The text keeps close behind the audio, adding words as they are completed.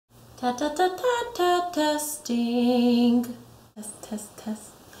Ta ta ta ta ta testing. Test, test,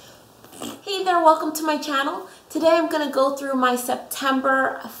 test. Hey there, welcome to my channel. Today I'm going to go through my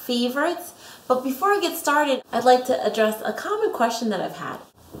September favorites. But before I get started, I'd like to address a common question that I've had.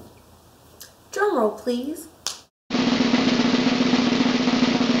 Drum roll, please.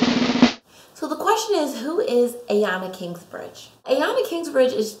 So the question is, who is Ayanna Kingsbridge? Ayanna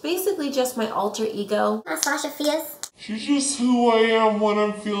Kingsbridge is basically just my alter ego. Sasha Fierce. She's just who I am when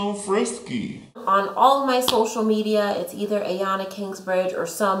I'm feeling frisky. On all of my social media, it's either Ayanna Kingsbridge or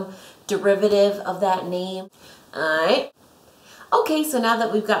some derivative of that name. Alright. Okay, so now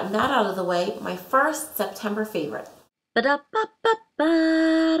that we've gotten that out of the way, my first September favorite. So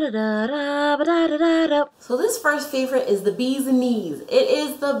this first favorite is the Bees and Knees. It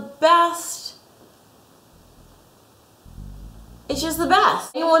is the best. It's just the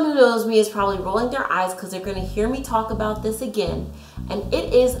best. Anyone who knows me is probably rolling their eyes because they're going to hear me talk about this again. And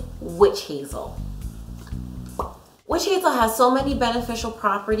it is witch hazel. Witch hazel has so many beneficial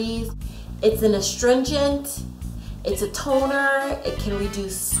properties. It's an astringent. It's a toner. It can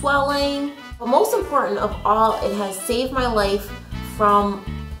reduce swelling. But most important of all, it has saved my life from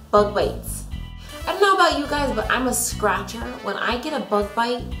bug bites. I don't know about you guys, but I'm a scratcher. When I get a bug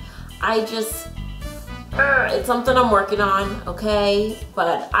bite, I just... it's something I'm working on, okay?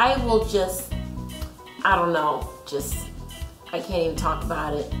 But I will just, I don't know, I can't even talk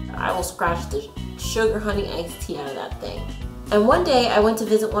about it. I will scratch the sugar honey iced tea out of that thing. And one day I went to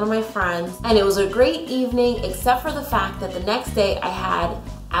visit one of my friends and it was a great evening except for the fact that the next day I had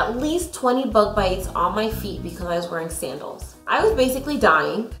at least 20 bug bites on my feet because I was wearing sandals. I was basically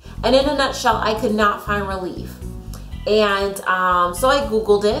dying, and in a nutshell, I could not find relief. And so I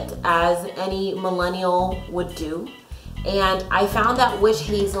Googled it, as any millennial would do, and I found that witch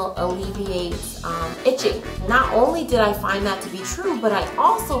hazel alleviates itching. Not only did I find that to be true, but I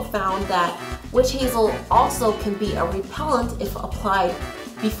also found that witch hazel also can be a repellent if applied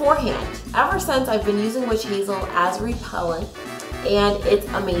beforehand. Ever since, I've been using witch hazel as a repellent, and it's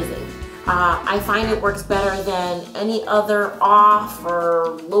amazing. I find it works better than any other off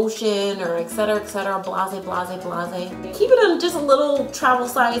or lotion or etc, blase, blase, blase. Keep it in just a little travel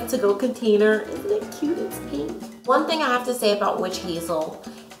size to-go container. Isn't it cute? It's pink. One thing I have to say about witch hazel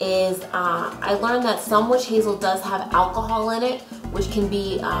is I learned that some witch hazel does have alcohol in it, which can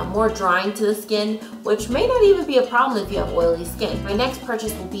be more drying to the skin, which may not even be a problem if you have oily skin. My next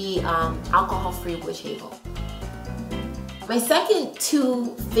purchase will be alcohol-free witch hazel. My second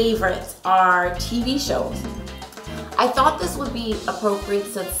two favorites are TV shows. I thought this would be appropriate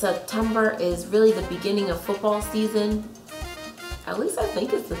since September is really the beginning of football season. At least I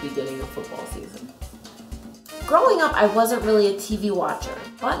think it's the beginning of football season. Growing up, I wasn't really a TV watcher,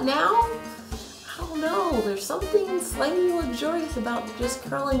 but now, I don't know, there's something slightly luxurious about just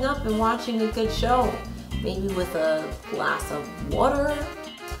curling up and watching a good show. Maybe with a glass of water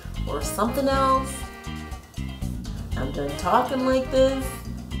or something else. I'm done talking like this.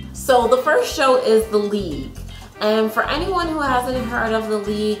 So the first show is The League. And for anyone who hasn't heard of The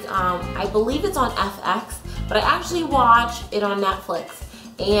League, I believe it's on FX, but I actually watch it on Netflix.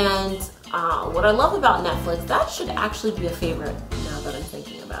 And what I love about Netflix, that should actually be a favorite now that I'm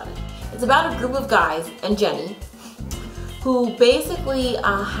thinking about it. It's about a group of guys and Jenny who basically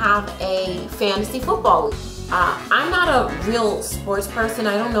have a fantasy football league. I'm not a real sports person.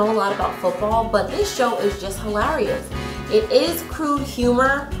 I don't know a lot about football, but this show is just hilarious. It is crude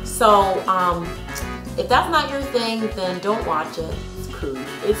humor, so if that's not your thing, then don't watch it. It's crude.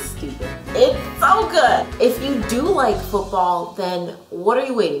 It's stupid. It's so good. If you do like football, then what are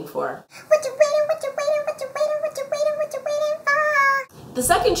you waiting for? What you waiting for? The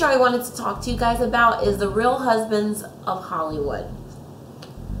second show I wanted to talk to you guys about is The Real Husbands of Hollywood.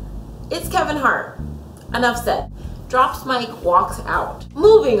 It's Kevin Hart. Enough said. Drops mic, walks out.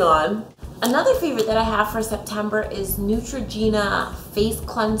 Moving on. Another favorite that I have for September is Neutrogena face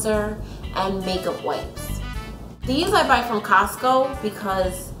cleanser and makeup wipes. These I buy from Costco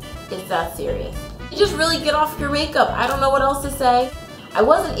because it's that serious. You just really get off your makeup. I don't know what else to say. I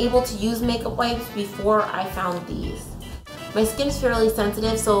wasn't able to use makeup wipes before I found these. My skin's fairly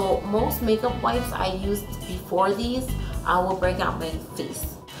sensitive, so most makeup wipes I used before these will break out my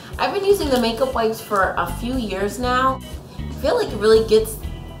face. I've been using the makeup wipes for a few years now. I feel like it really gets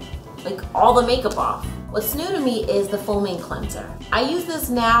all the makeup off. What's new to me is the foaming cleanser. I use this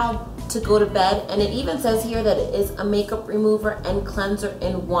now to go to bed, and it even says here that it is a makeup remover and cleanser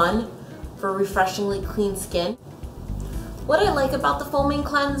in one for refreshingly clean skin. What I like about the foaming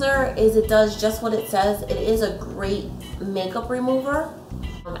cleanser is it does just what it says. It is a great makeup remover.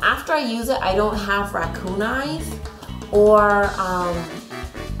 After I use it, I don't have raccoon eyes or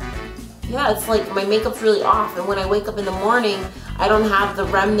Yeah, it's like my makeup's really off, and when I wake up in the morning, I don't have the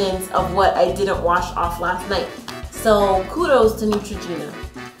remnants of what I didn't wash off last night. So kudos to Neutrogena,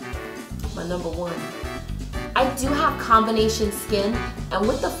 my number one. I do have combination skin, and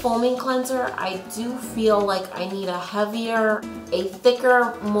with the foaming cleanser, I do feel like I need a heavier, a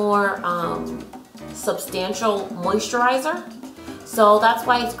thicker, more substantial moisturizer. So that's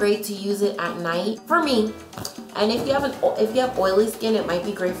why it's great to use it at night for me. And if you have oily skin, it might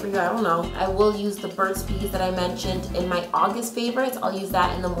be great for you. I don't know. I will use the Burt's Bees that I mentioned in my August favorites. I'll use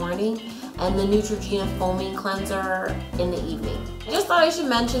that in the morning, and the Neutrogena foaming cleanser in the evening. I just thought I should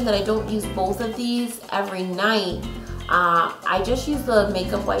mention that I don't use both of these every night. I just use the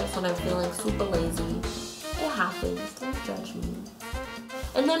makeup wipes when I'm feeling super lazy. It happens. Don't judge me.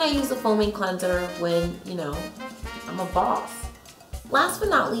 And then I use the foaming cleanser when, you know, I'm a boss. Last but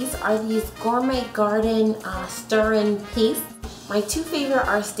not least are these Gourmet Garden stir-in pastes. My two favorite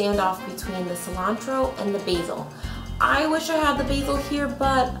are a standoff between the cilantro and the basil. I wish I had the basil here,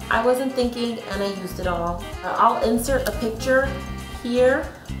 but I wasn't thinking and I used it all. I'll insert a picture here.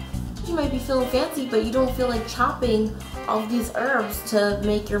 You might be feeling fancy, but you don't feel like chopping all of these herbs to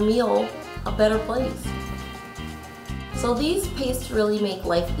make your meal a better place. So these pastes really make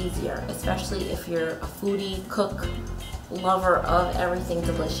life easier, especially if you're a foodie, cook, lover of everything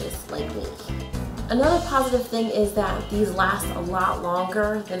delicious like me. Another positive thing is that these last a lot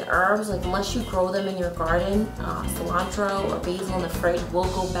longer than herbs. Like, unless you grow them in your garden, cilantro or basil in the fridge will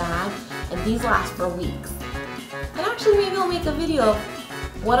go bad, and these last for weeks. And actually, maybe I'll make a video of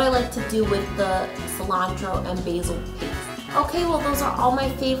what I like to do with the cilantro and basil paste. Okay, well, those are all my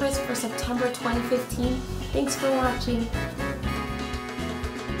favorites for September 2015. Thanks for watching.